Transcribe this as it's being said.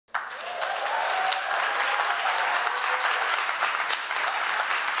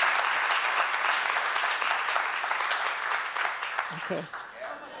Okay.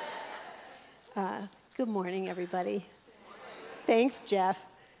 Good morning, everybody. Thanks, Jeff.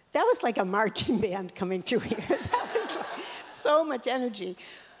 That was like a marching band coming through here. That was like so much energy.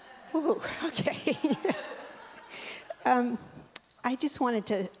 Ooh, okay. I just wanted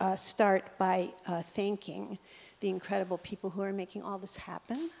to start by thanking the incredible people who are making all this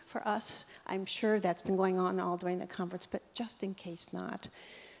happen for us. I'm sure that's been going on all during the conference, but just in case not.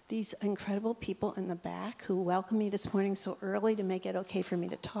 These incredible people in the back who welcomed me this morning so early to make it okay for me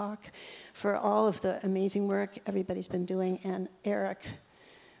to talk, for all of the amazing work everybody's been doing, and Eric,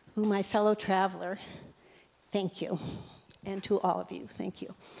 who my fellow traveler, thank you. And to all of you, thank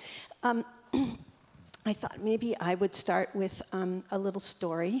you. I thought maybe I would start with a little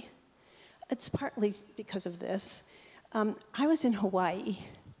story. It's partly because of this. I was in Hawaii,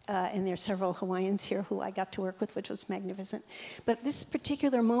 and there are several Hawaiians here who I got to work with, which was magnificent. But this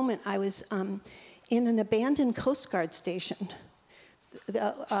particular moment, I was in an abandoned Coast Guard station.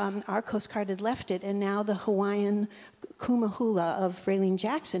 Our Coast Guard had left it, and now the Hawaiian Kumahula of Raylene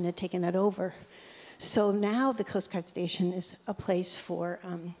Jackson had taken it over. So now the Coast Guard station is a place for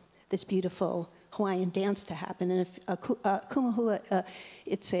this beautiful Hawaiian dance to happen. And if Kumahula,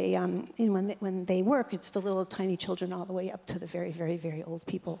 it's a, when they work, it's the little tiny children all the way up to the very, very, very old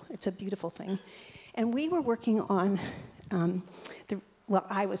people. It's a beautiful thing. And we were working on,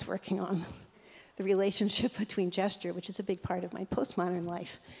 I was working on the relationship between gesture, which is a big part of my postmodern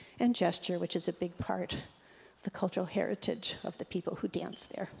life, and gesture, which is a big part of the cultural heritage of the people who dance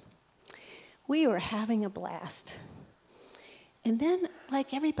there. We were having a blast. And then,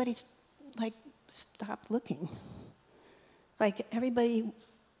 like, everybody's, like, stopped looking. Like, everybody,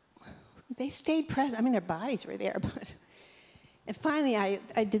 they stayed present. I mean, their bodies were there, but... And finally,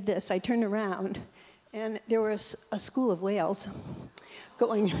 I did this. I turned around, and there was a school of whales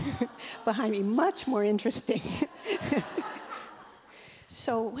going behind me, much more interesting.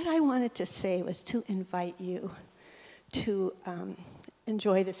 So what I wanted to say was to invite you to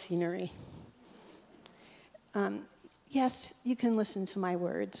enjoy the scenery. Yes, you can listen to my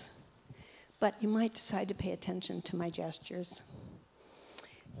words, but you might decide to pay attention to my gestures.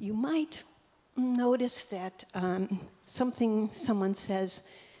 You might notice that something someone says,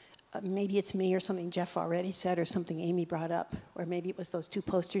 maybe it's me or something Jeff already said or something Amy brought up, or maybe it was those two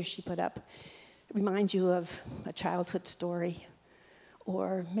posters she put up, remind you of a childhood story,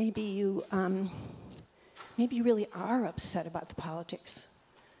 or maybe you really are upset about the politics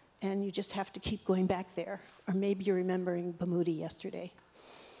and you just have to keep going back there. Or maybe you're remembering Bermuda yesterday.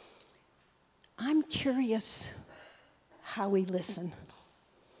 I'm curious how we listen.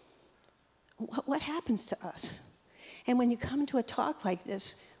 What happens to us? And when you come to a talk like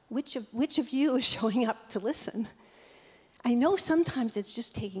this, which of you is showing up to listen? I know sometimes it's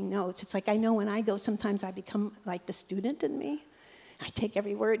just taking notes. It's like I know when I go, sometimes I become like the student in me. I take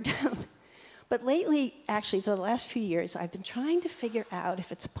every word down. But lately, actually, for the last few years, I've been trying to figure out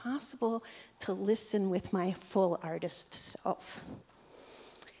if it's possible to listen with my full artist self.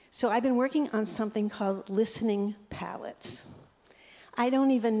 So I've been working on something called listening palettes. I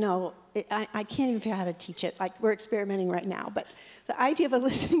don't even know, I can't even figure out how to teach it. Like, we're experimenting right now. But the idea of a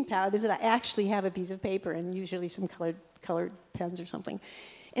listening palette is that I actually have a piece of paper and usually some colored pens or something.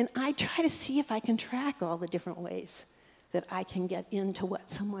 And I try to see if I can track all the different ways that I can get into what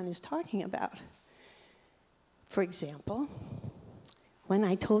someone is talking about. For example, when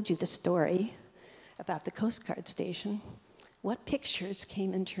I told you the story about the Coast Guard station, what pictures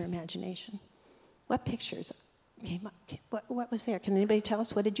came into your imagination? What pictures came up? What was there? Can anybody tell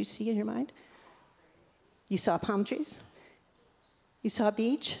us? What did you see in your mind? You saw palm trees? You saw a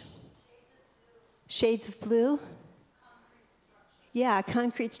beach? Shades of blue? Yeah,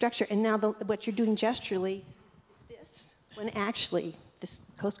 concrete structure. And now what you're doing gesturally is this. When actually, this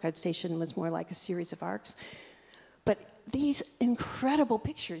Coast Guard station was more like a series of arcs. But these incredible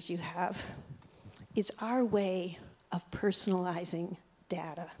pictures you have is our way of personalizing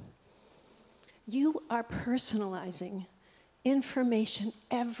data. You are personalizing information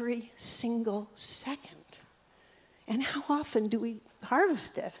every single second. And how often do we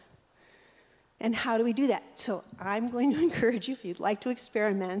harvest it? And how do we do that? So I'm going to encourage you, if you'd like to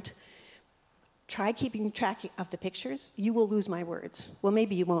experiment, try keeping track of the pictures. You will lose my words. Well,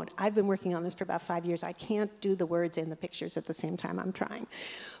 maybe you won't. I've been working on this for about 5 years. I can't do the words and the pictures at the same time. I'm trying.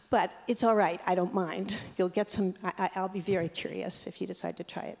 But it's all right. I don't mind. You'll get some, I'll be very curious if you decide to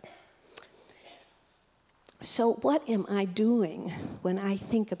try it. So what am I doing when I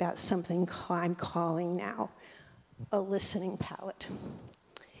think about something I'm calling now a listening palette?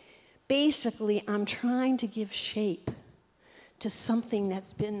 Basically, I'm trying to give shape to something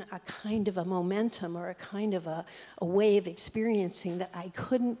that's been a kind of a momentum or a kind of a way of experiencing that I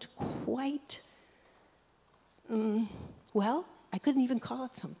couldn't quite, well, I couldn't even call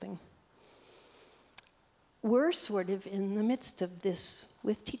it something. We're sort of in the midst of this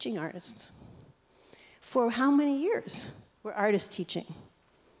with teaching artists. For how many years were artists teaching?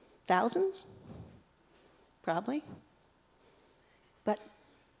 Thousands? Probably. But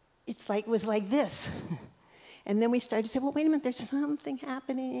it was like this. And then we started to say, well, wait a minute, there's something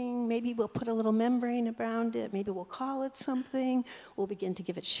happening. Maybe we'll put a little membrane around it. Maybe we'll call it something. We'll begin to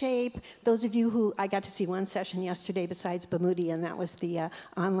give it shape. Those of you who, I got to see one session yesterday besides Bamudi, and that was the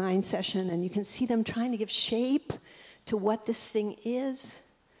online session, and you can see them trying to give shape to what this thing is.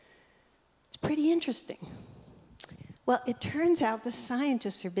 It's pretty interesting. Well, it turns out the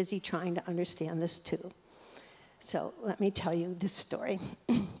scientists are busy trying to understand this too. So let me tell you this story.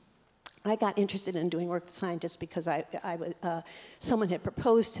 I got interested in doing work with scientists because someone had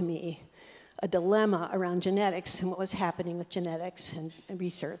proposed to me a dilemma around genetics and what was happening with genetics and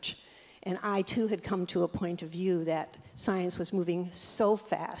research. And I, too, had come to a point of view that science was moving so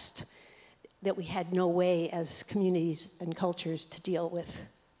fast that we had no way as communities and cultures to deal with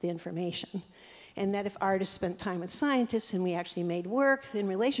the information. And that if artists spent time with scientists and we actually made work in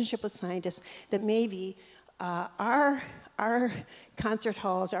relationship with scientists, that maybe our concert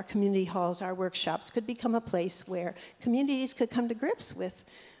halls, our community halls, our workshops could become a place where communities could come to grips with,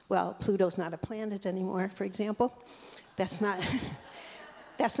 well, Pluto's not a planet anymore, for example. That's not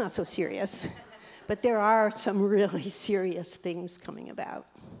so serious. But there are some really serious things coming about.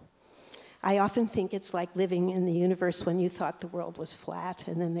 I often think it's like living in the universe when you thought the world was flat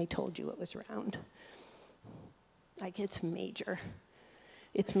and then they told you it was round. Like, it's major.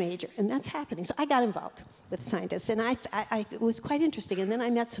 It's major, and that's happening. So I got involved with scientists, and it was quite interesting. And then I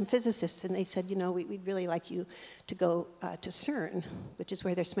met some physicists, and they said, you know, we'd really like you to go to CERN, which is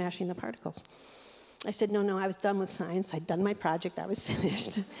where they're smashing the particles. I said, no, I was done with science. I'd done my project. I was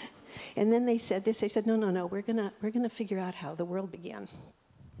finished. And then they said this. They said, no, we're gonna figure out how the world began.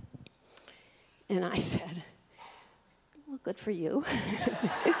 And I said, well, good for you.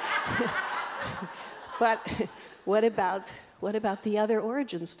 But what about the other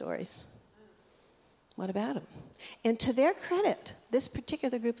origin stories? What about them? And to their credit, this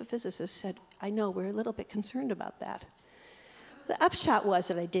particular group of physicists said, I know, we're a little bit concerned about that. The upshot was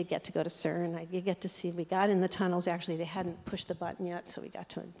that I did get to go to CERN. I did get to see, we got in the tunnels. Actually, they hadn't pushed the button yet, so we got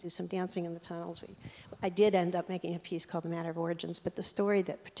to do some dancing in the tunnels. I did end up making a piece called The Matter of Origins, but the story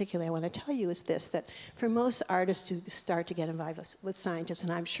that particularly I want to tell you is this, that for most artists who start to get involved with scientists,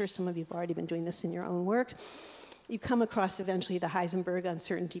 and I'm sure some of you have already been doing this in your own work, you come across eventually the Heisenberg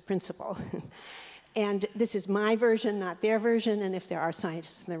uncertainty principle. And this is my version, not their version, and if there are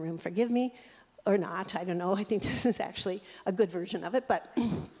scientists in the room, forgive me, or not, I don't know. I think this is actually a good version of it, but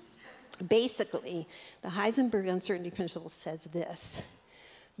basically, the Heisenberg uncertainty principle says this: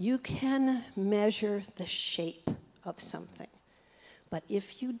 you can measure the shape of something, but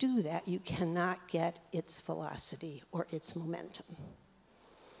if you do that, you cannot get its velocity or its momentum.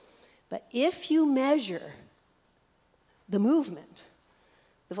 But if you measure the movement,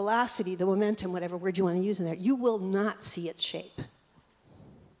 the velocity, the momentum, whatever word you want to use in there, you will not see its shape.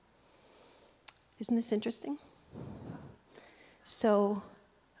 Isn't this interesting? So,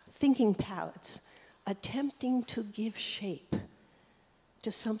 thinking palettes, attempting to give shape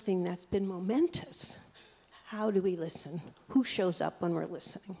to something that's been momentous. How do we listen? Who shows up when we're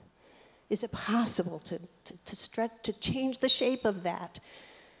listening? Is it possible to change the shape of that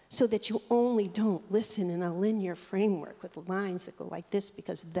so that you only don't listen in a linear framework with lines that go like this,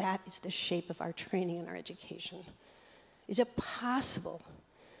 because that is the shape of our training and our education? Is it possible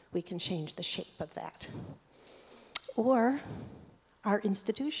we can change the shape of that? Or our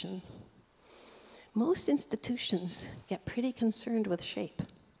institutions. Most institutions get pretty concerned with shape.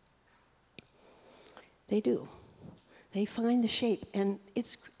 They do. They find the shape, and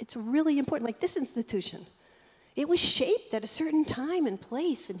it's really important. Like this institution, it was shaped at a certain time and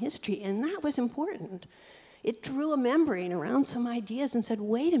place in history, and that was important. It drew a membrane around some ideas and said,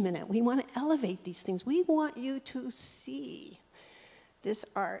 wait a minute, we want to elevate these things. We want you to see this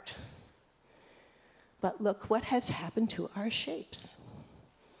art. But look what has happened to our shapes.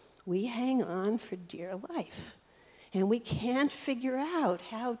 We hang on for dear life, and we can't figure out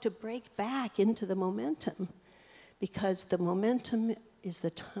how to break back into the momentum, because the momentum is the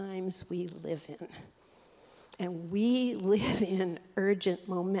times we live in. And we live in urgent,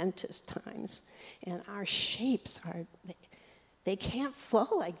 momentous times, and our shapes they can't flow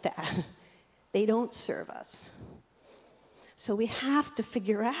like that. They don't serve us. So we have to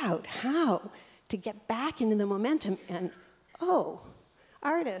figure out how to get back into the momentum, and Oh,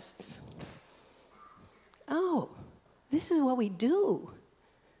 artists. Oh, this is what we do.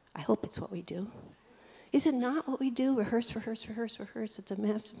 I hope it's what we do. Is it not what we do? Rehearse, rehearse, rehearse, rehearse. It's a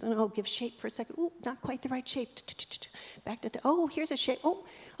mess. Oh, give shape for a second. Ooh, not quite the right shape. Back to, oh, here's a shape.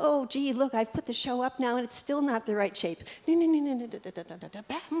 Oh, gee, look, I've put the show up now and it's still not the right shape.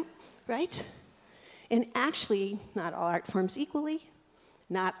 Right? And actually, not all art forms equally,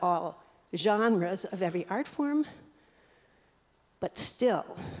 not all genres of every art form, but still,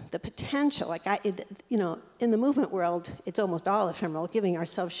 the potential, in the movement world, it's almost all ephemeral. Giving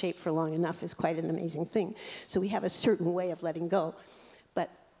ourselves shape for long enough is quite an amazing thing. So we have a certain way of letting go.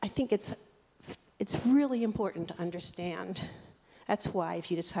 But I think it's really important to understand. That's why if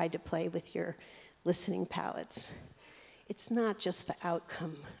you decide to play with your listening palettes, it's not just the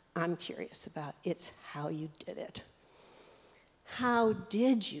outcome I'm curious about, it's how you did it. How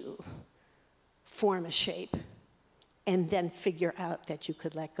did you form a shape and then figure out that you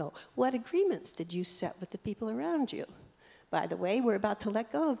could let go? What agreements did you set with the people around you? By the way, we're about to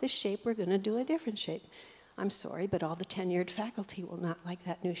let go of this shape, we're gonna do a different shape. I'm sorry, but all the tenured faculty will not like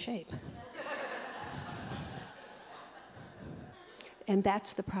that new shape. And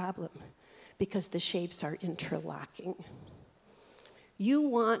that's the problem, because the shapes are interlocking. You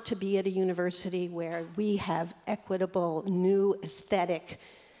want to be at a university where we have equitable, new aesthetic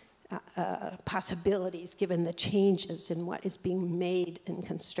possibilities given the changes in what is being made and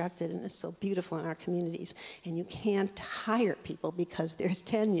constructed and is so beautiful in our communities. And you can't hire people because there's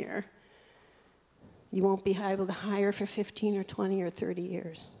tenure. You won't be able to hire for 15 or 20 or 30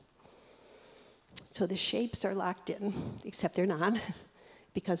 years. So the shapes are locked in, except they're not,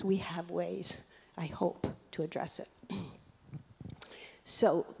 because we have ways, I hope, to address it.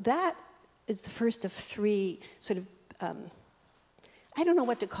 So that is the first of three sort of, I don't know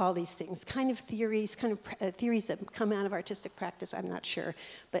what to call these things, kind of theories that come out of artistic practice, I'm not sure,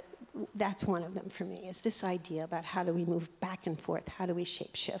 but that's one of them for me, is this idea about how do we move back and forth, how do we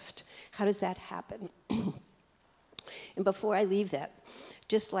shape shift, how does that happen? And before I leave that,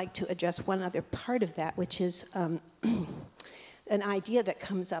 just like to address one other part of that, which is an idea that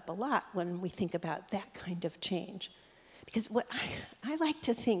comes up a lot when we think about that kind of change. Because what I like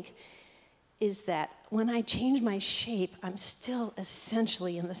to think is that when I change my shape, I'm still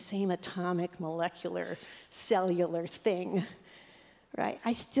essentially in the same atomic, molecular, cellular thing, right?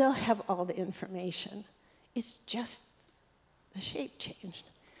 I still have all the information. It's just the shape changed.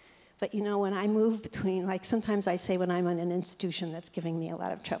 But you know, when I move between, like sometimes I say when I'm in an institution that's giving me a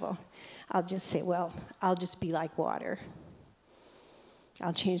lot of trouble, I'll just say, well, I'll just be like water.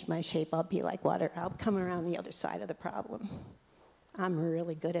 I'll change my shape, I'll be like water. I'll come around the other side of the problem. I'm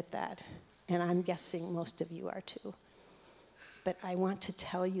really good at that. And I'm guessing most of you are too. But I want to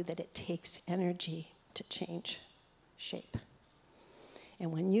tell you that it takes energy to change shape.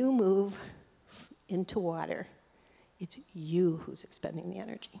 And when you move into water, it's you who's expending the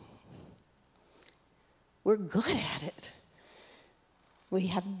energy. We're good at it. We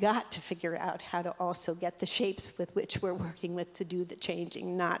have got to figure out how to also get the shapes with which we're working with to do the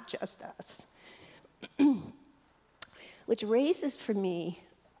changing, not just us. Which raises for me,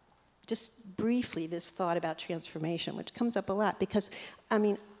 just briefly, this thought about transformation, which comes up a lot, because, I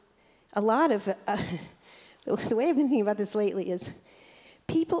mean, a lot of, the way I've been thinking about this lately is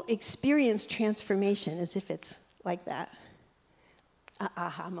people experience transformation as if it's like that,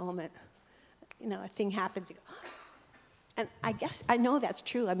 aha moment. You know, a thing happens, you go, and I guess, I know that's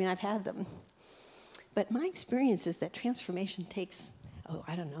true, I mean, I've had them. But my experience is that transformation takes,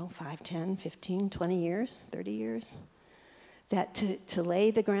 I don't know, 5, 10, 15, 20 years, 30 years. That to lay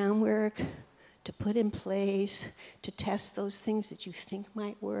the groundwork, to put in place, to test those things that you think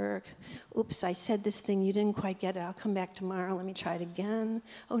might work. Oops, I said this thing, you didn't quite get it, I'll come back tomorrow, let me try it again.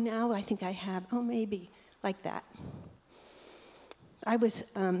 Oh, now I think I have, maybe, like that. I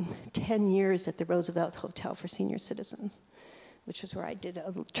was 10 years at the Roosevelt Hotel for Senior Citizens, which is where I did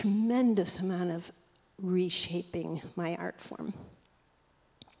a tremendous amount of reshaping my art form.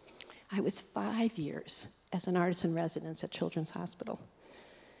 I was 5 years as an artist in residence at Children's Hospital.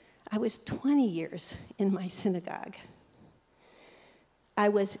 I was 20 years in my synagogue.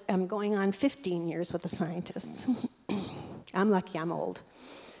 I'm going on 15 years with the scientists. I'm lucky I'm old.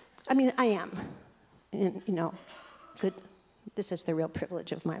 I mean, I am. And, you know, good. This is the real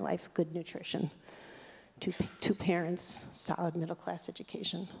privilege of my life, good nutrition, two parents, solid middle-class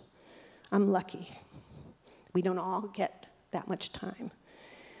education. I'm lucky. We don't all get that much time.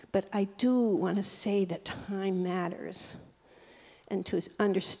 But I do want to say that time matters, and to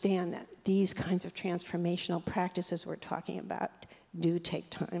understand that these kinds of transformational practices we're talking about do take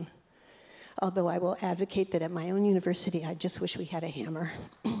time. although I will advocate that at my own university, I just wish we had a hammer.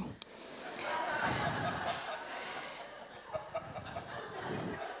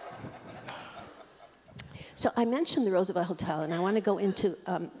 So I mentioned the Roosevelt Hotel, and I want to go into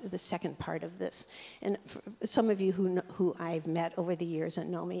the second part of this. And for some of you who I've met over the years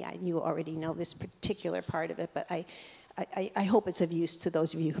and know me, you already know this particular part of it, but I hope it's of use to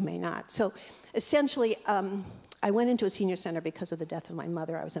those of you who may not. So essentially, I went into a senior center because of the death of my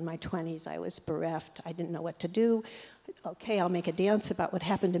mother. I was in my 20s. I was bereft. I didn't know what to do. Okay, I'll make a dance about what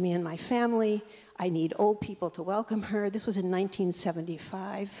happened to me and my family. I need old people to welcome her. This was in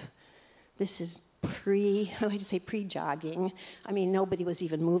 1975. This is I like to say pre-jogging. I mean, nobody was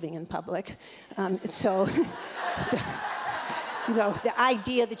even moving in public. So, you know, the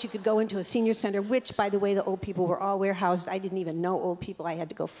idea that you could go into a senior center, which, by the way, the old people were all warehoused. I didn't even know old people. I had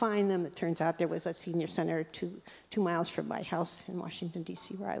to go find them. It turns out there was a senior center two miles from my house in Washington,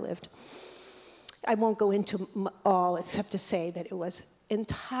 D.C., where I lived. I won't go into all except to say that it was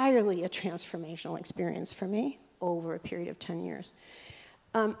entirely a transformational experience for me over a period of 10 years.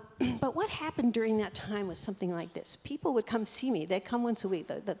 But what happened during that time was something like this. People would come see me. They'd come once a week.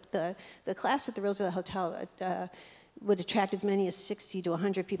 The class at the Roosevelt Hotel would attract as many as 60 to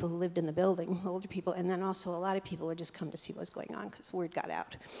 100 people who lived in the building, older people, and then also a lot of people would just come to see what was going on because word got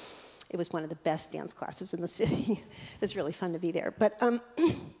out. It was one of the best dance classes in the city. It was really fun to be there. But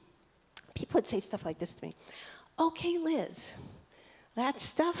people would say stuff like this to me. Okay, Liz, that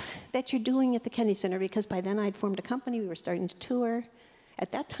stuff that you're doing at the Kennedy Center, because by then I'd formed a company, we were starting to tour.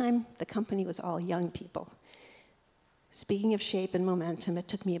 At that time, the company was all young people. Speaking of shape and momentum, it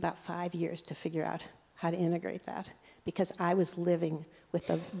took me about 5 years to figure out how to integrate that because I was living with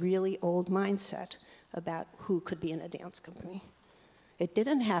a really old mindset about who could be in a dance company. It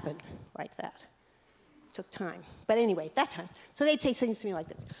didn't happen like that. It took time. But anyway, that time. So they'd say things to me like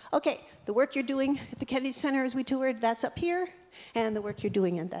this. Okay, the work you're doing at the Kennedy Center as we toured, that's up here. And the work you're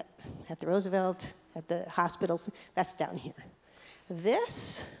doing at the Roosevelt, at the hospitals, that's down here.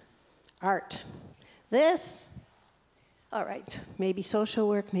 This, art. This, all right, maybe social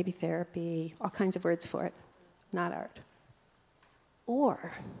work, maybe therapy, all kinds of words for it, not art.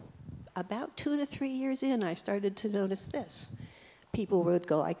 Or, about 2 to 3 years in, I started to notice this. People would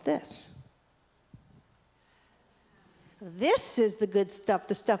go like this. This is the good stuff,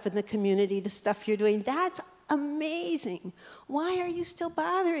 the stuff in the community, the stuff you're doing. That's amazing. Why are you still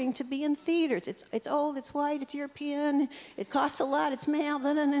bothering to be in theaters? It's old, it's white, it's European, it costs a lot, it's male,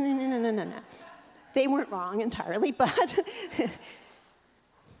 no, no, no, no, no, no, no, no. They weren't wrong entirely, but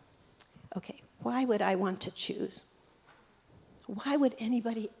okay, why would I want to choose? Why would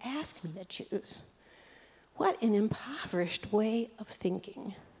anybody ask me to choose? What an impoverished way of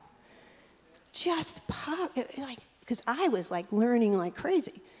thinking. Just like, because I was like learning like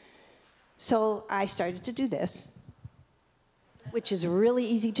crazy. So I started to do this, which is really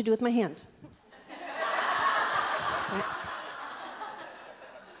easy to do with my hands. Right?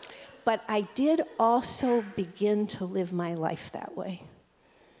 But I did also begin to live my life that way.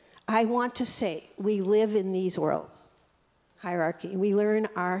 I want to say we live in these worlds, hierarchy.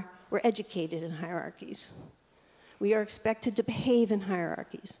 We're educated in hierarchies. We are expected to behave in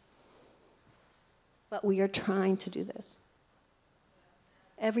hierarchies. But we are trying to do this.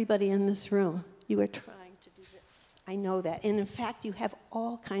 Everybody in this room, you are trying to do this. I know that. And in fact, you have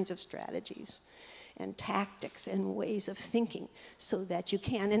all kinds of strategies and tactics and ways of thinking so that you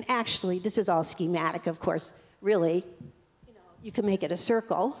can. And actually, this is all schematic, of course. Really, you can make it a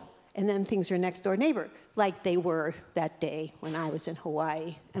circle, and then things are next door neighbor, like they were that day when I was in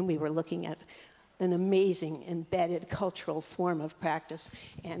Hawaii, and we were looking at an amazing embedded cultural form of practice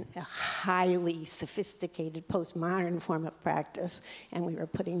and a highly sophisticated postmodern form of practice. And we were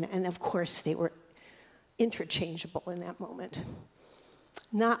putting, and of course they were interchangeable in that moment.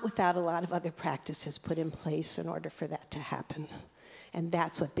 Not without a lot of other practices put in place in order for that to happen. And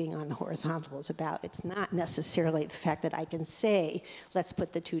that's what being on the horizontal is about. It's not necessarily the fact that I can say, let's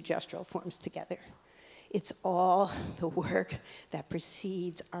put the two gestural forms together. It's all the work that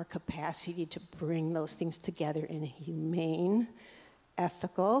precedes our capacity to bring those things together in a humane,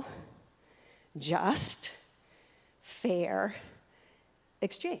 ethical, just, fair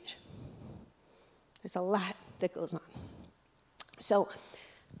exchange. There's a lot that goes on. So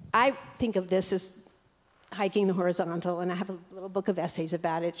I think of this as hiking the horizontal, and I have a little book of essays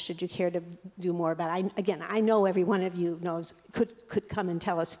about it, should you care to do more about it. Again, I know every one of you could come and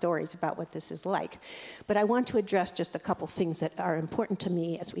tell us stories about what this is like. But I want to address just a couple things that are important to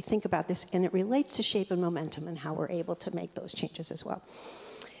me as we think about this, and it relates to shape and momentum and how we're able to make those changes as well.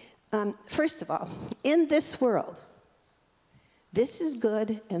 First of all, in this world, This is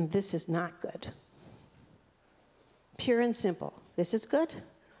good and this is not good. Pure and simple. This is good,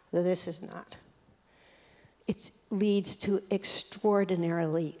 this is not. It leads to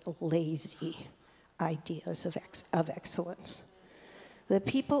extraordinarily lazy ideas of excellence. The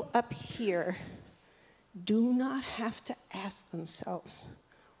people up here do not have to ask themselves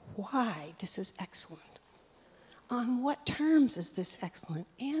why this is excellent. On what terms is this excellent,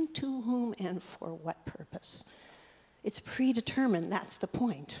 and to whom and for what purpose? It's predetermined, that's the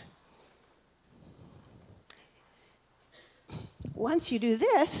point. Once you do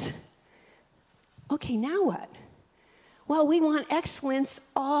this, okay, now what? Well, we want excellence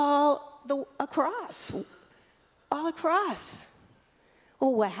all across.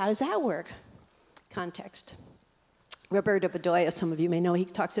 Well, how does that work? Context. Roberto Bedoya, some of you may know, he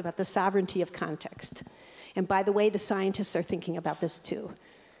talks about the sovereignty of context. And by the way, the scientists are thinking about this too.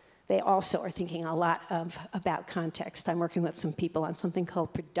 They also are thinking a lot about context. I'm working with some people on something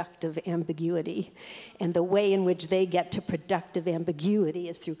called productive ambiguity. And the way in which they get to productive ambiguity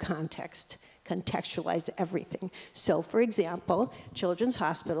is through context. Contextualize everything. So, for example, Children's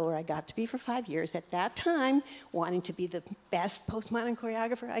Hospital, where I got to be for 5 years, at that time, wanting to be the best postmodern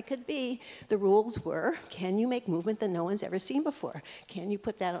choreographer I could be, the rules were, can you make movement that no one's ever seen before? Can you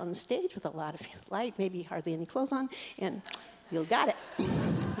put that on the stage with a lot of light, maybe hardly any clothes on, and you got it.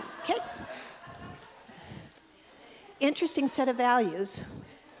 Okay? Interesting set of values.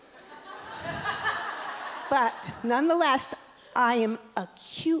 But nonetheless, I am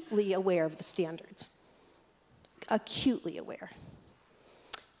acutely aware of the standards. Acutely aware.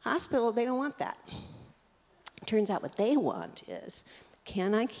 Hospital, they don't want that. Turns out what they want is,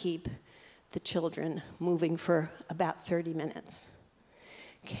 can I keep the children moving for about 30 minutes?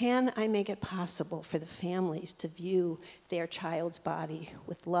 Can I make it possible for the families to view their child's body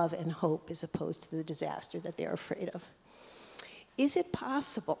with love and hope as opposed to the disaster that they're afraid of? Is it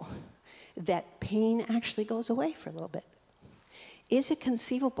possible that pain actually goes away for a little bit? Is it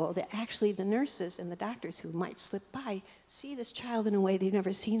conceivable that actually the nurses and the doctors who might slip by see this child in a way they've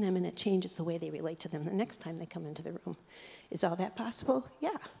never seen them, and it changes the way they relate to them the next time they come into the room? Is all that possible?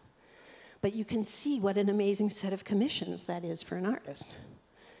 Yeah. But you can see what an amazing set of commissions that is for an artist.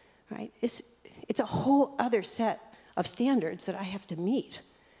 Right? It's a whole other set of standards that I have to meet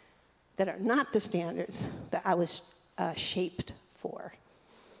that are not the standards that I was shaped for.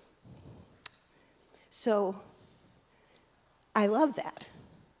 So I love that.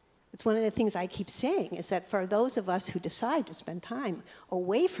 It's one of the things I keep saying, is that for those of us who decide to spend time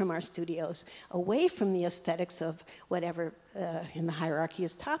away from our studios, away from the aesthetics of whatever in the hierarchy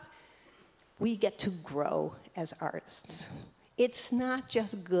is top, we get to grow as artists. It's not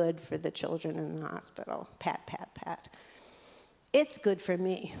just good for the children in the hospital, pat, pat, pat. It's good for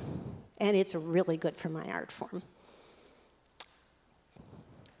me, and it's really good for my art form.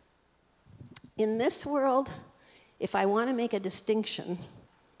 In this world, if I want to make a distinction,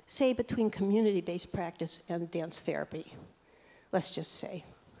 say between community-based practice and dance therapy, let's just say,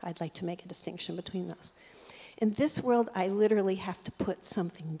 I'd like to make a distinction between those. In this world, I literally have to put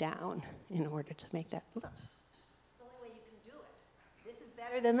something down in order to make that. Look, it's the only way you can do it. This is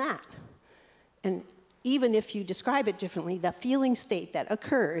better than that. And even if you describe it differently, the feeling state that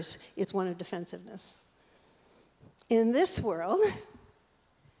occurs is one of defensiveness. In this world,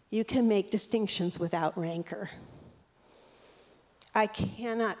 you can make distinctions without rancor. I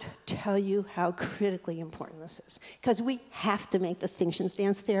cannot tell you how critically important this is, because we have to make distinctions.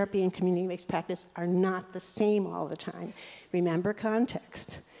 Dance therapy and community-based practice are not the same all the time. Remember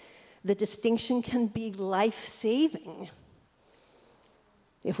context. The distinction can be life-saving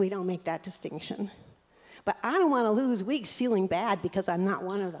if we don't make that distinction. But I don't want to lose weeks feeling bad because I'm not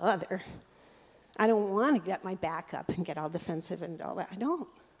one or the other. I don't want to get my back up and get all defensive and all that. I don't.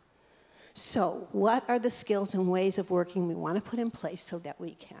 So what are the skills and ways of working we want to put in place so that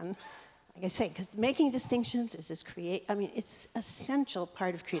we can, like I say, because making distinctions is this it's essential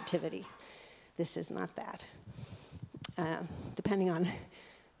part of creativity. This is not that. Depending on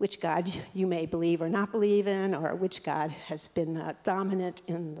which God you may believe or not believe in, or which God has been dominant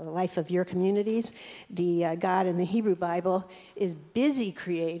in the life of your communities, the God in the Hebrew Bible is busy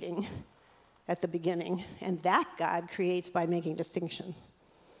creating at the beginning, and that God creates by making distinctions.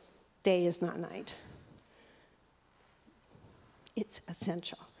 Day is not night. It's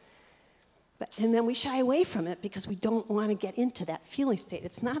essential. And then we shy away from it because we don't want to get into that feeling state.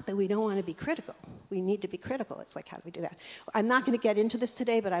 It's not that we don't want to be critical. We need to be critical. It's like, how do we do that? I'm not going to get into this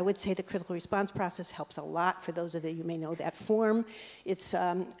today, but I would say the critical response process helps a lot for those of you who may know that form. It's,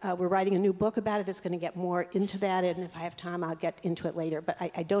 we're writing a new book about it that's going to get more into that, and if I have time, I'll get into it later. But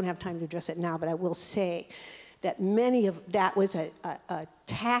I don't have time to address it now, but I will say that that was a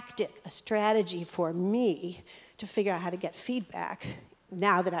tactic, a strategy for me to figure out how to get feedback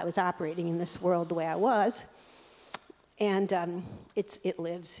now that I was operating in this world the way I was. And it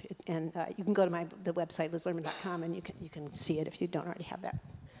lives, and you can go to the website, lizlerman.com, and you can see it if you don't already have that.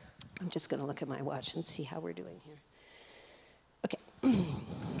 I'm just going to look at my watch and see how we're doing here. Okay.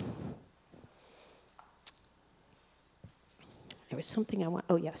 There was something I want,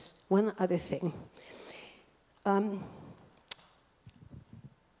 oh yes, one other thing.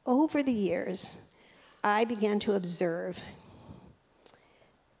 Over the years, I began to observe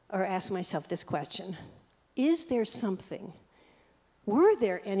or ask myself this question: is there something, were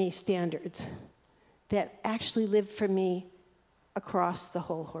there any standards that actually lived for me across the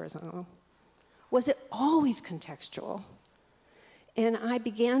whole horizontal? Was it always contextual? And I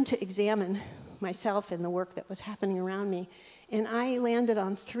began to examine myself and the work that was happening around me, and I landed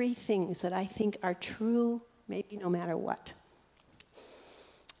on 3 things that I think are true, maybe no matter what.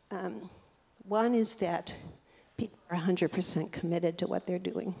 One is that people are 100% committed to what they're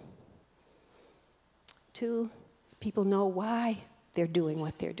doing. 2, people know why they're doing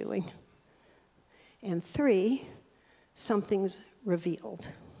what they're doing. And 3, something's revealed.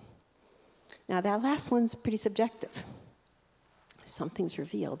 Now that last one's pretty subjective. Something's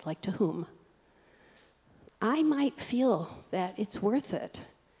revealed, like to whom? I might feel that it's worth it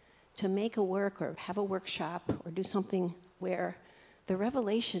to make a work or have a workshop or do something where the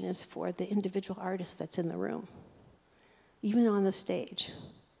revelation is for the individual artist that's in the room, even on the stage.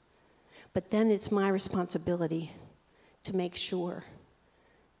 But then it's my responsibility to make sure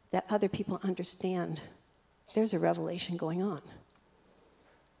that other people understand there's a revelation going on.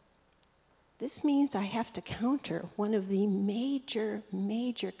 This means I have to counter one of the major,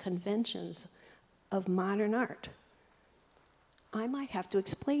 major conventions of modern art. I might have to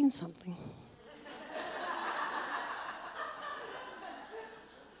explain something.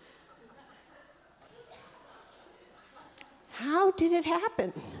 How did it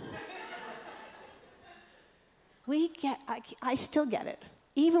happen? I still get it,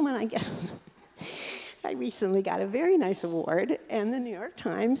 even when I get I recently got a very nice award, and the New York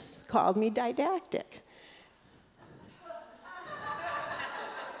Times called me didactic.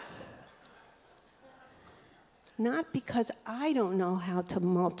 Not because I don't know how to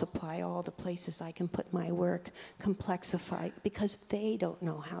multiply all the places I can put my work, complexify, because they don't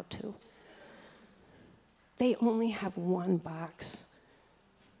know how to. They only have one box.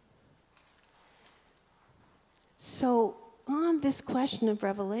 So on this question of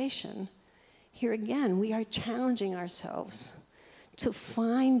revelation, here again, we are challenging ourselves to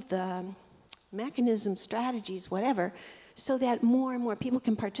find the mechanisms, strategies, whatever, so that more and more people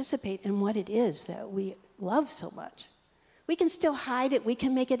can participate in what it is that we love so much. We can still hide it, we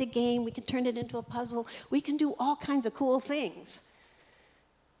can make it a game, we can turn it into a puzzle, we can do all kinds of cool things.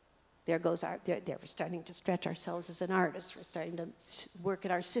 There goes our, we're starting to stretch ourselves as an artist, we're starting to work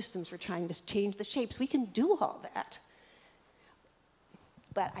at our systems, we're trying to change the shapes, we can do all that.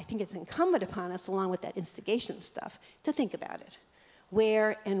 But I think it's incumbent upon us, along with that instigation stuff, to think about it.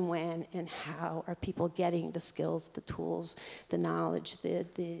 Where and when and how are people getting the skills, the tools, the knowledge,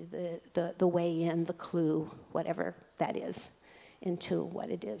 the way in, the clue, whatever that is, into what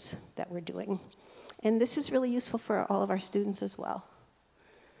it is that we're doing. And this is really useful for all of our students as well.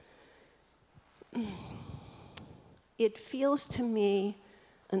 It feels to me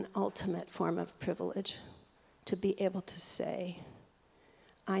an ultimate form of privilege to be able to say,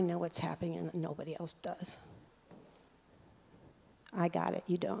 I know what's happening and nobody else does. I got it,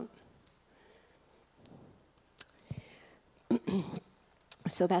 you don't.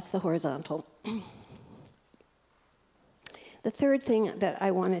 So that's the horizontal. The third thing that I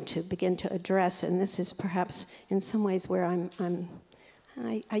wanted to begin to address, and this is perhaps in some ways where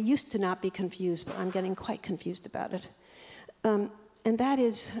I used to not be confused, but I'm getting quite confused about it. And that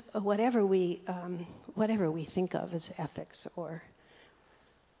is whatever we think of as ethics or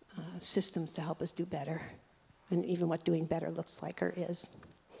systems to help us do better, and even what doing better looks like or is.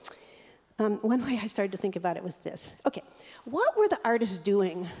 One way I started to think about it was this. Okay, what were the artists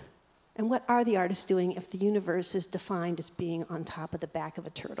doing, and what are the artists doing if the universe is defined as being on top of the back of a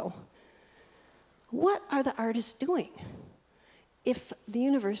turtle? What are the artists doing if the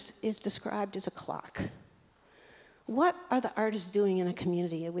universe is described as a clock? What are the artists doing in a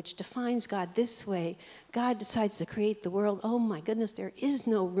community which defines God this way? God decides to create the world. Oh my goodness, there is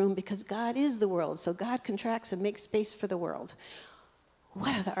no room because God is the world. So God contracts and makes space for the world.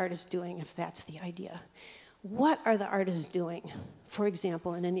 What are the artists doing if that's the idea? What are the artists doing, for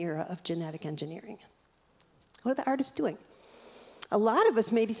example, in an era of genetic engineering? What are the artists doing? A lot of us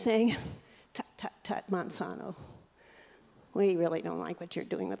may be saying, tut, tut, Monsanto. We really don't like what you're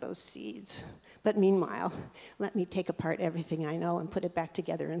doing with those seeds. But meanwhile, let me take apart everything I know and put it back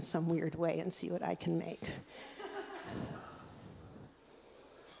together in some weird way and see what I can make.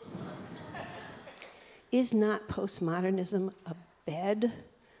 Is not postmodernism a bed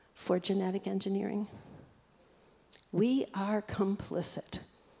for genetic engineering? We are complicit,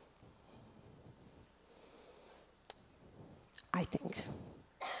 I think.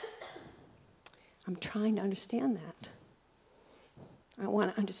 I'm trying to understand that. I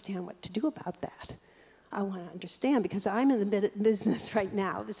want to understand what to do about that. I want to understand, because I'm in the business right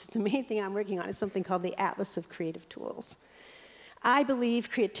now. This is the main thing I'm working on, is something called the Atlas of Creative Tools. I believe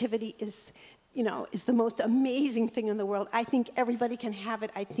creativity is the most amazing thing in the world. I think everybody can have it.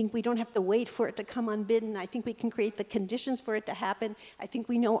 I think we don't have to wait for it to come unbidden. I think we can create the conditions for it to happen. I think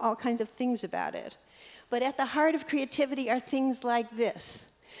we know all kinds of things about it. But at the heart of creativity are things like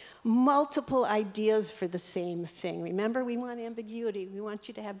this: multiple ideas for the same thing. Remember, we want ambiguity. We want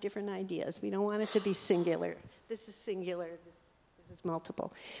you to have different ideas. We don't want it to be singular. This is singular. This is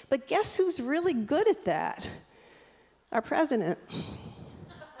multiple. But guess who's really good at that? Our president.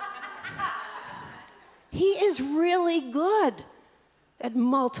 He is really good at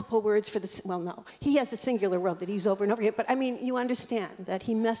multiple words for the, well, no. He has a singular word that he's over and over again, but I mean, you understand that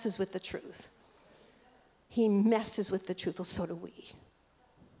he messes with the truth. He messes with the truth, well, so do we.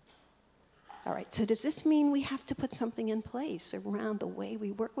 All right, so does this mean we have to put something in place around the way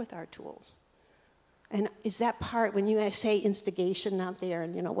we work with our tools? And is that part, when you say instigation out there,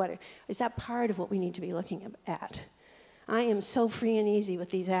 and is that part of what we need to be looking at? I am so free and easy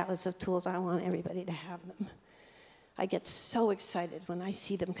with these atlas of tools. I want everybody to have them. I get so excited when I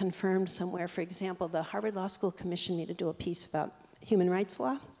see them confirmed somewhere. For example, the Harvard Law School commissioned me to do a piece about human rights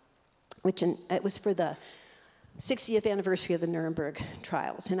law, which it was for the 60th anniversary of the Nuremberg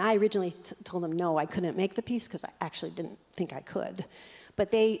trials. And I originally told them no, I couldn't make the piece because I actually didn't think I could.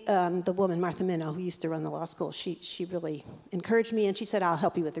 But the woman, Martha Minow, who used to run the law school, she really encouraged me, and she said, I'll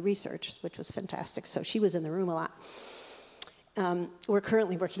help you with the research, which was fantastic. So she was in the room a lot. We're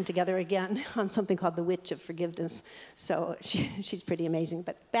currently working together again on something called the Witch of Forgiveness. So she's pretty amazing.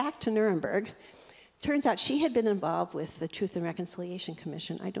 But back to Nuremberg. Turns out she had been involved with the Truth and Reconciliation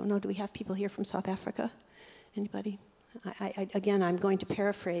Commission. I don't know, do we have people here from South Africa? Anybody? Again, I'm going to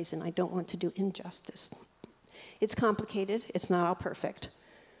paraphrase, and I don't want to do injustice. It's complicated. It's not all perfect.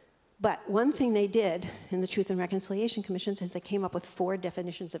 But one thing they did in the Truth and Reconciliation Commissions is they came up with 4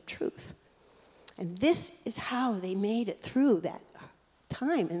 definitions of truth. And this is how they made it through that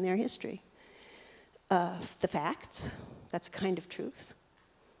time in their history. The facts, that's a kind of truth.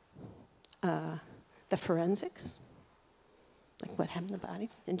 The forensics, like what happened to the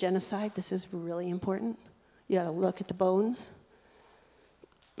bodies. And genocide, this is really important. You gotta look at the bones.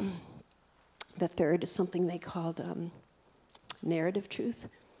 The third is something they called narrative truth.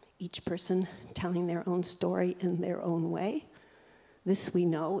 Each person telling their own story in their own way. This, we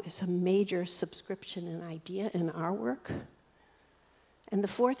know, is a major subscription and idea in our work. And the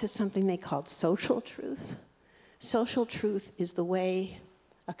fourth is something they called social truth. Social truth is the way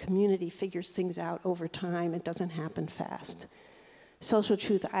a community figures things out over time. It doesn't happen fast. Social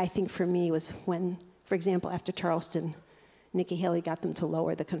truth, I think, for me, was when, for example, after Charleston, Nikki Haley got them to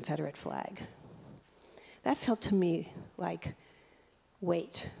lower the Confederate flag. That felt to me like,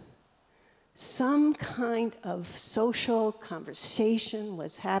 wait. Some kind of social conversation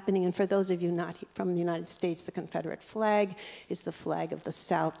was happening, and for those of you not from the United States, the Confederate flag is the flag of the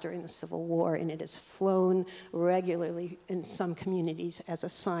South during the Civil War, and it is flown regularly in some communities as a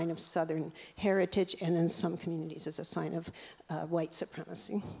sign of Southern heritage, and in some communities as a sign of white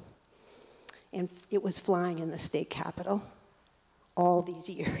supremacy. And it was flying in the state capitol all these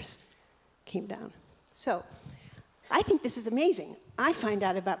years, came down. So I think this is amazing. I find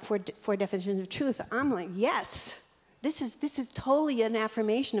out about four definitions of truth. I'm like, yes, this is totally an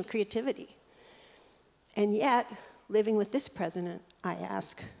affirmation of creativity. And yet, living with this president, I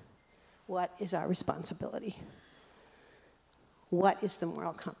ask, what is our responsibility? What is the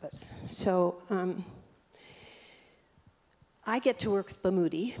moral compass? So I get to work with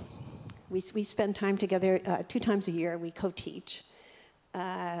Bamudi. We spend time together 2 times a year. We co-teach.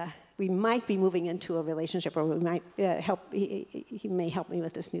 We might be moving into a relationship, or we might he may help me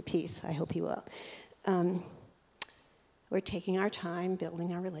with this new piece. I hope he will. We're taking our time,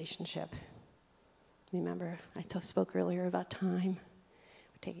 building our relationship. Remember, I spoke earlier about time.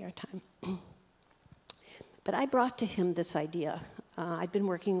 We're taking our time. But I brought to him this idea. I'd been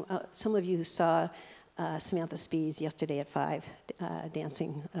working, some of you saw Samantha Spees yesterday at 5,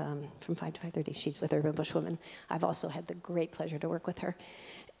 dancing from 5 to 5:30. She's with Urban Bush Women. I've also had the great pleasure to work with her.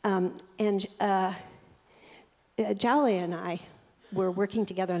 Jale and I were working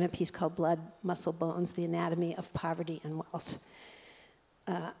together on a piece called Blood, Muscle, Bones, The Anatomy of Poverty and Wealth.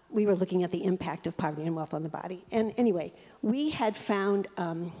 We were looking at the impact of poverty and wealth on the body. And anyway, we had found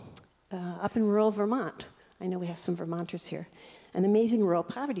up in rural Vermont, I know we have some Vermonters here, an amazing rural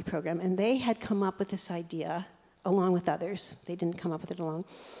poverty program, and they had come up with this idea, along with others, they didn't come up with it alone,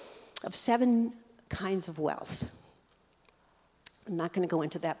 of 7 kinds of wealth. I'm not going to go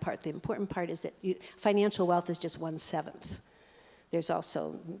into that part. The important part is that financial wealth is just 1/7. There's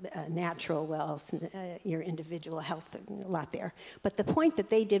also natural wealth, your individual health, a lot there. But the point that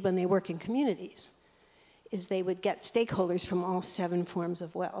they did when they work in communities is they would get stakeholders from all 7 forms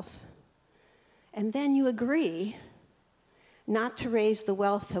of wealth. And then you agree not to raise the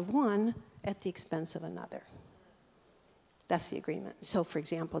wealth of one at the expense of another. That's the agreement. So for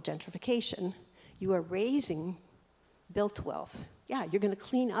example, gentrification, you are raising built wealth. Yeah, you're going to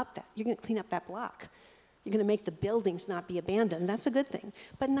clean up that. You're going to clean up that block. You're going to make the buildings not be abandoned. That's a good thing,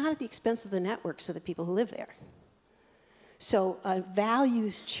 but not at the expense of the networks of the people who live there. So a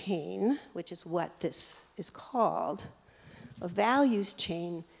values chain, which is what this is called, a values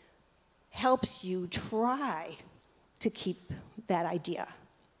chain helps you try to keep that idea.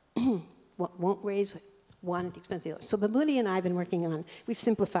 Won't raise one at the expense of the other. So Babuni and I have been working on, we've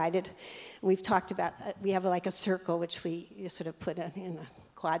simplified it. We've talked about, we have like a circle which we sort of put in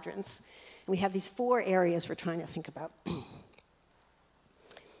quadrants. And we have these 4 areas we're trying to think about.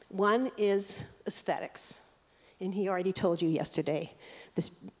 One is aesthetics. And he already told you yesterday this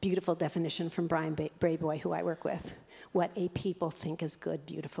beautiful definition from Brian Brayboy, who I work with, what a people think is good,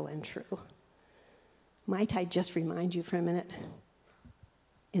 beautiful, and true. Might I just remind you for a minute,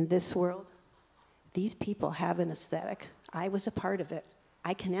 in this world, these people have an aesthetic. I was a part of it.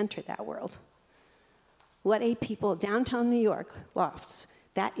 I can enter that world. What a people, downtown New York, lofts,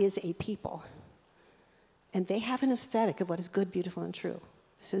 that is a people. And they have an aesthetic of what is good, beautiful, and true.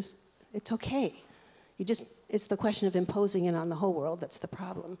 It's okay. It's the question of imposing it on the whole world that's the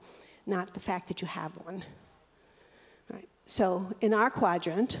problem, not the fact that you have one. Right. So in our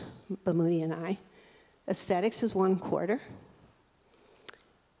quadrant, Bamuni and I, aesthetics is 1/4.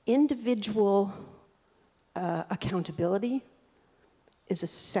 Individual accountability is a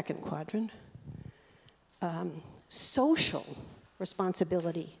 2nd quadrant. Social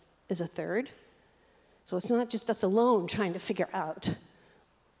responsibility is a 3rd. So it's not just us alone trying to figure out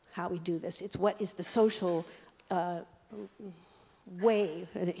how we do this. It's what is the social way.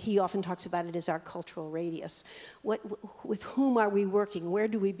 And he often talks about it as our cultural radius. With whom are we working? Where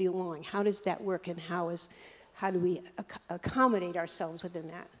do we belong? How does that work? And how do we accommodate ourselves within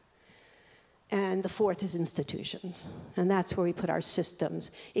that? And the 4th is institutions. And that's where we put our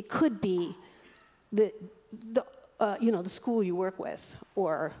systems. It could be the school you work with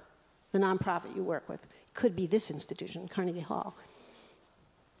or the nonprofit you work with. It could be this institution, Carnegie Hall.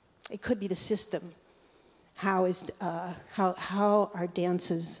 It could be the system. How are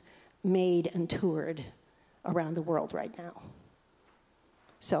dances made and toured around the world right now?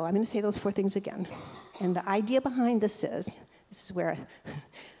 So I'm going to say those 4 things again. And the idea behind this is where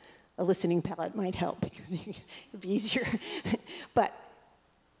a listening palette might help because it'd be easier. But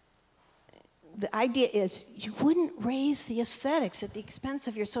the idea is you wouldn't raise the aesthetics at the expense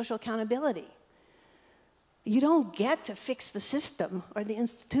of your social accountability. You don't get to fix the system or the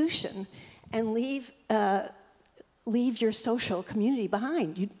institution and leave your social community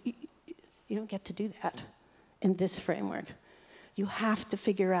behind. You don't get to do that in this framework. You have to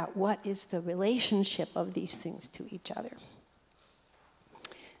figure out what is the relationship of these things to each other.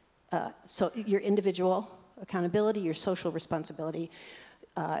 So your individual accountability, your social responsibility,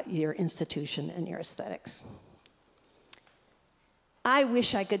 your institution, and your aesthetics. I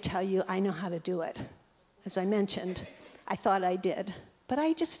wish I could tell you I know how to do it. As I mentioned, I thought I did. But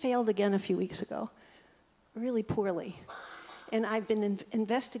I just failed again a few weeks ago, really poorly. And I've been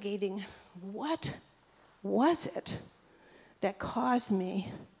investigating what was it that caused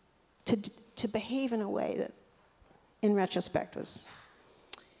me to behave in a way that, in retrospect, was...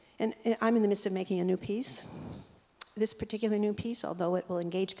 And I'm in the midst of making a new piece. This particular new piece, although it will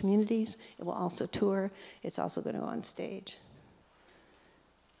engage communities, it will also tour, it's also going to go on stage.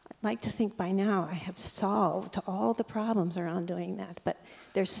 I'd like to think by now I have solved all the problems around doing that, but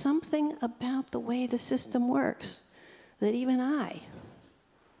there's something about the way the system works that even I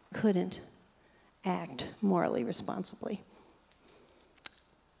couldn't act morally responsibly.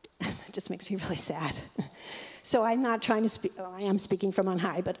 It just makes me really sad. So I'm not trying to speak, I am speaking from on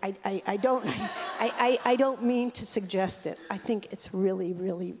high, but I don't mean to suggest it. I think it's really,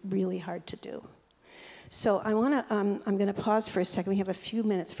 really, really hard to do. So I'm going to pause for a second. We have a few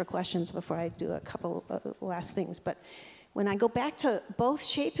minutes for questions before I do a couple last things. But when I go back to both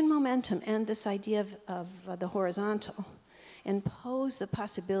shape and momentum and this idea of the horizontal, and pose the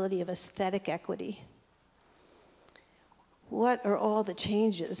possibility of aesthetic equity, what are all the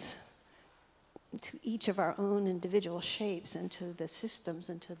changes to each of our own individual shapes and to the systems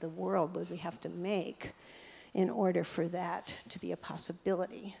and to the world that we have to make in order for that to be a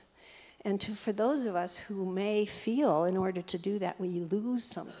possibility? And for those of us who may feel in order to do that we lose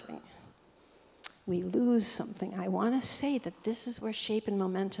something, I want to say that this is where shape and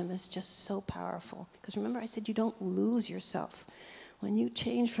momentum is just so powerful. Because remember I said you don't lose yourself. When you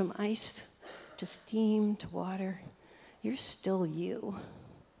change from ice to steam to water, you're still you.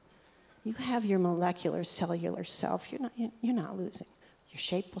 You have your molecular, cellular self. You're not losing. Your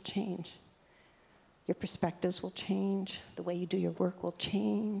shape will change. Your perspectives will change. The way you do your work will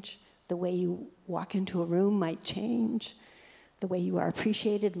change. The way you walk into a room might change. The way you are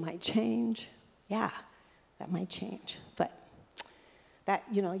appreciated might change. Yeah, that might change. But that,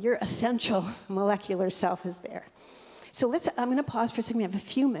 your essential molecular self is there. So I'm going to pause for a second. We have a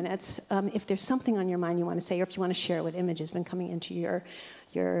few minutes. If there's something on your mind you want to say, or if you want to share what image has been coming into your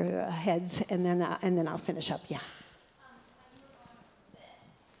heads, and then I'll finish up. Yeah. When you were going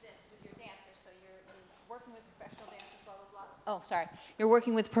this with your dancers, so you're working with professional dancers, blah, blah, blah. Oh, sorry. You're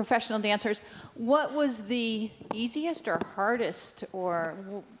working with professional dancers. What was the easiest or hardest or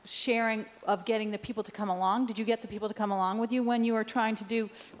sharing of getting the people to come along? Did you get the people to come along with you when you were trying to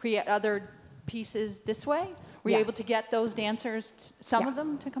create other pieces this way? Were you able to get those dancers, some of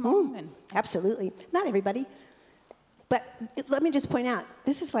them, to come on? Absolutely. Not everybody. But let me just point out,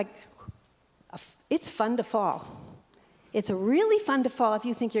 this is like, it's fun to fall. It's really fun to fall if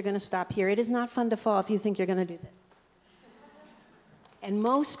you think you're going to stop here. It is not fun to fall if you think you're going to do this. And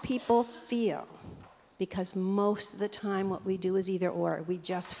most people feel, because most of the time what we do is either or. We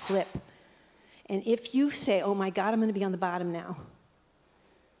just flip. And if you say, oh my God, I'm going to be on the bottom now,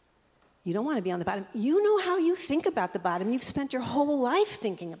 you don't want to be on the bottom. You know how you think about the bottom. You've spent your whole life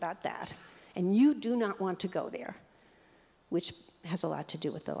thinking about that. And you do not want to go there, which has a lot to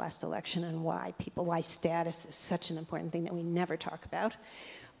do with the last election and why status is such an important thing that we never talk about.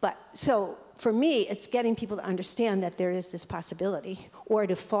 But so for me, it's getting people to understand that there is this possibility, or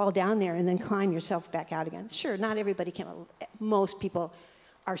to fall down there and then climb yourself back out again. Sure, not everybody can. Most people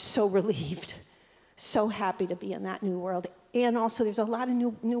are so relieved, so happy to be in that new world. And also, there's a lot of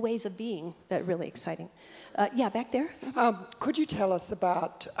new ways of being that are really exciting. Yeah, back there. Could you tell us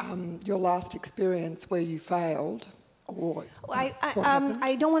about your last experience where you failed? Or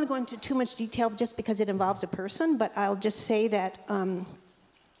I don't want to go into too much detail just because it involves a person, but I'll just say that I'm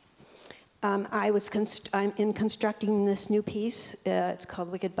in constructing this new piece. It's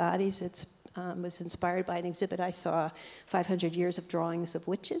called Wicked Bodies. It was inspired by an exhibit I saw, 500 years of drawings of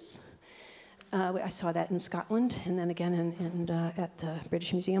witches. I saw that in Scotland, and then again at the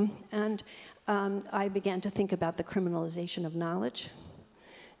British Museum. And I began to think about the criminalization of knowledge,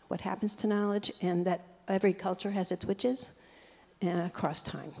 what happens to knowledge, and that every culture has its witches across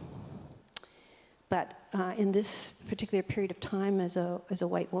time. But in this particular period of time, as a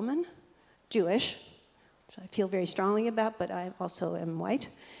white woman, Jewish, which I feel very strongly about, but I also am white,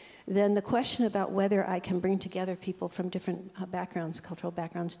 then the question about whether I can bring together people from different backgrounds, cultural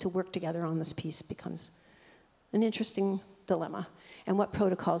backgrounds, to work together on this piece becomes an interesting dilemma. And what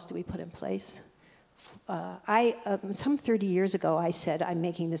protocols do we put in place? Some 30 years ago, I said, I'm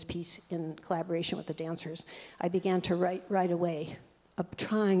making this piece in collaboration with the dancers. I began to write right away,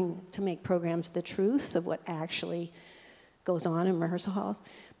 trying to make programs the truth of what actually goes on in rehearsal halls.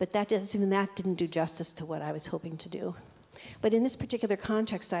 But even that didn't do justice to what I was hoping to do. But in this particular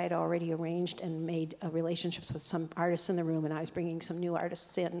context, I had already arranged and made relationships with some artists in the room, and I was bringing some new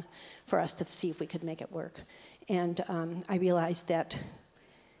artists in for us to see if we could make it work. And I realized that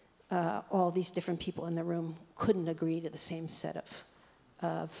all these different people in the room couldn't agree to the same set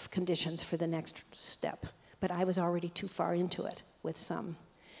of conditions for the next step. But I was already too far into it with some.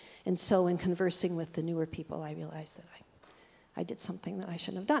 And so in conversing with the newer people, I realized that I did something that I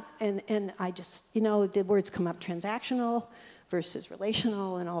shouldn't have done. And I just, the words come up, transactional versus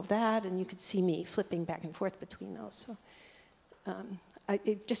relational and all of that, and you could see me flipping back and forth between those. So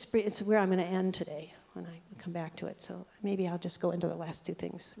it's where I'm going to end today when I come back to it. So maybe I'll just go into the last two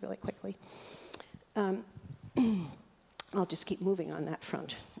things really quickly. I'll just keep moving on that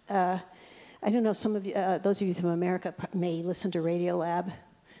front. I don't know, some of you, those of you from America may listen to Radiolab.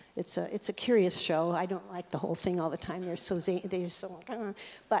 It's a curious show. I don't like the whole thing all the time. They're so like,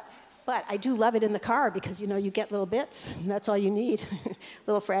 but But I do love it in the car because, you know, you get little bits, and that's all you need,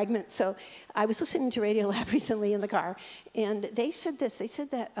 little fragments. So I was listening to Radiolab recently in the car, and they said this. They said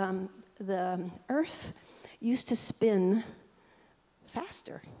that the Earth used to spin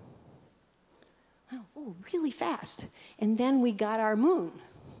faster. Oh, really fast. And then we got our moon.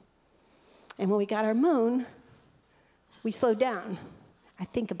 And when we got our moon, we slowed down, I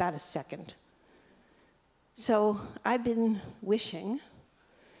think about a second. So I've been wishing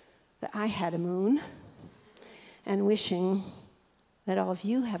that I had a moon, and wishing that all of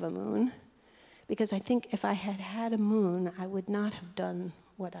you have a moon, because I think if I had had a moon, I would not have done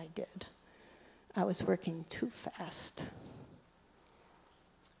what I did. I was working too fast.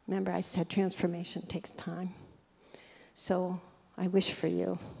 Remember, I said transformation takes time. So I wish for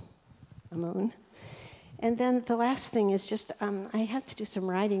you a moon. And then the last thing is just, I have to do some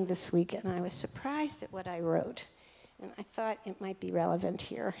writing this week, and I was surprised at what I wrote. And I thought it might be relevant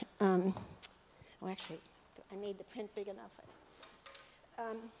here. Oh, actually, I made the print big enough.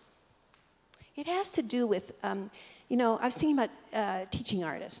 It has to do with, you know, I was thinking about teaching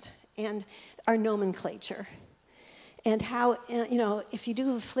artists and our nomenclature. And how, you know, if you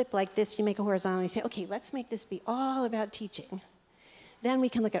do a flip like this, you make a horizontal, you say, okay, let's make this be all about teaching. Then we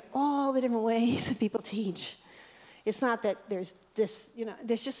can look at all the different ways that people teach. It's not that there's this, you know,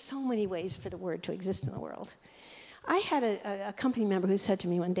 there's just so many ways for the word to exist in the world. I had a company member who said to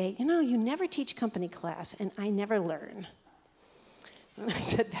me one day, you know, you never teach company class, and I never learn. And I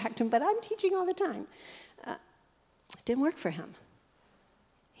said back to him, but I'm teaching all the time. It didn't work for him.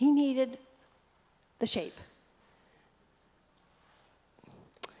 He needed the shape.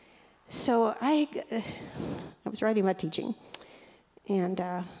 So I was writing about teaching, and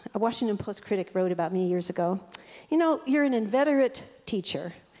a Washington Post critic wrote about me years ago, you know, you're an inveterate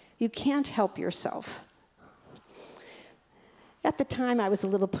teacher. You can't help yourself. At the time, I was a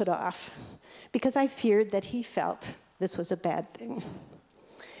little put off because I feared that he felt this was a bad thing.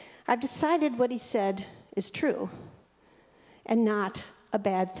 I've decided what he said is true and not a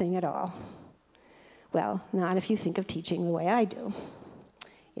bad thing at all. Well, not if you think of teaching the way I do.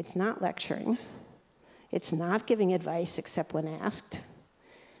 It's not lecturing. It's not giving advice except when asked.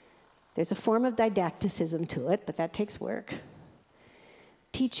 There's a form of didacticism to it, but that takes work.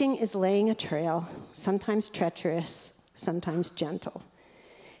 Teaching is laying a trail, sometimes treacherous, sometimes gentle.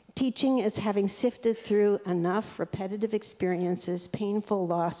 Teaching is having sifted through enough repetitive experiences, painful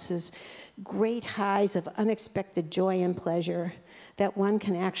losses, great highs of unexpected joy and pleasure that one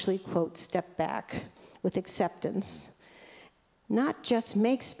can actually, quote, step back with acceptance. Not just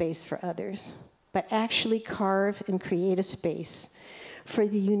make space for others, but actually carve and create a space for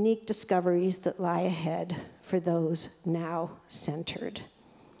the unique discoveries that lie ahead for those now centered.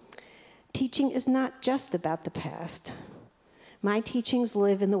 Teaching is not just about the past. My teachings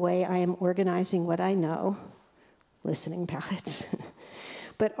live in the way I am organizing what I know, listening palettes,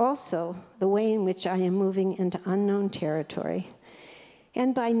 but also the way in which I am moving into unknown territory,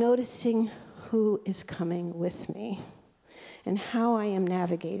 and by noticing who is coming with me, and how I am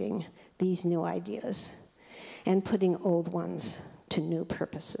navigating these new ideas, and putting old ones to new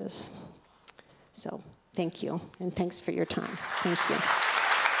purposes. So, thank you, and thanks for your time. Thank you.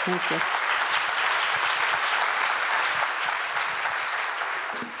 Thank you.